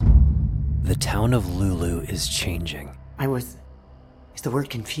The town of Lulu is changing. Is the word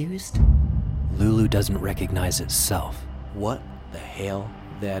confused? Lulu doesn't recognize itself. What the hell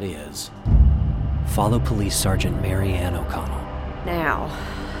that is? Follow Police Sergeant Mary Ann O'Connell. Now,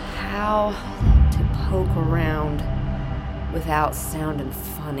 how to poke around without sounding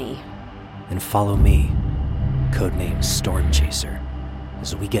funny. And follow me, codename Storm Chaser,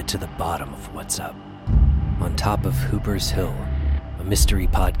 as we get to the bottom of what's up. On Top of Hooper's Hill, a mystery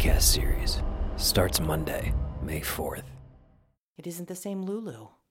podcast series, starts Monday, May 4th. It isn't the same Lulu.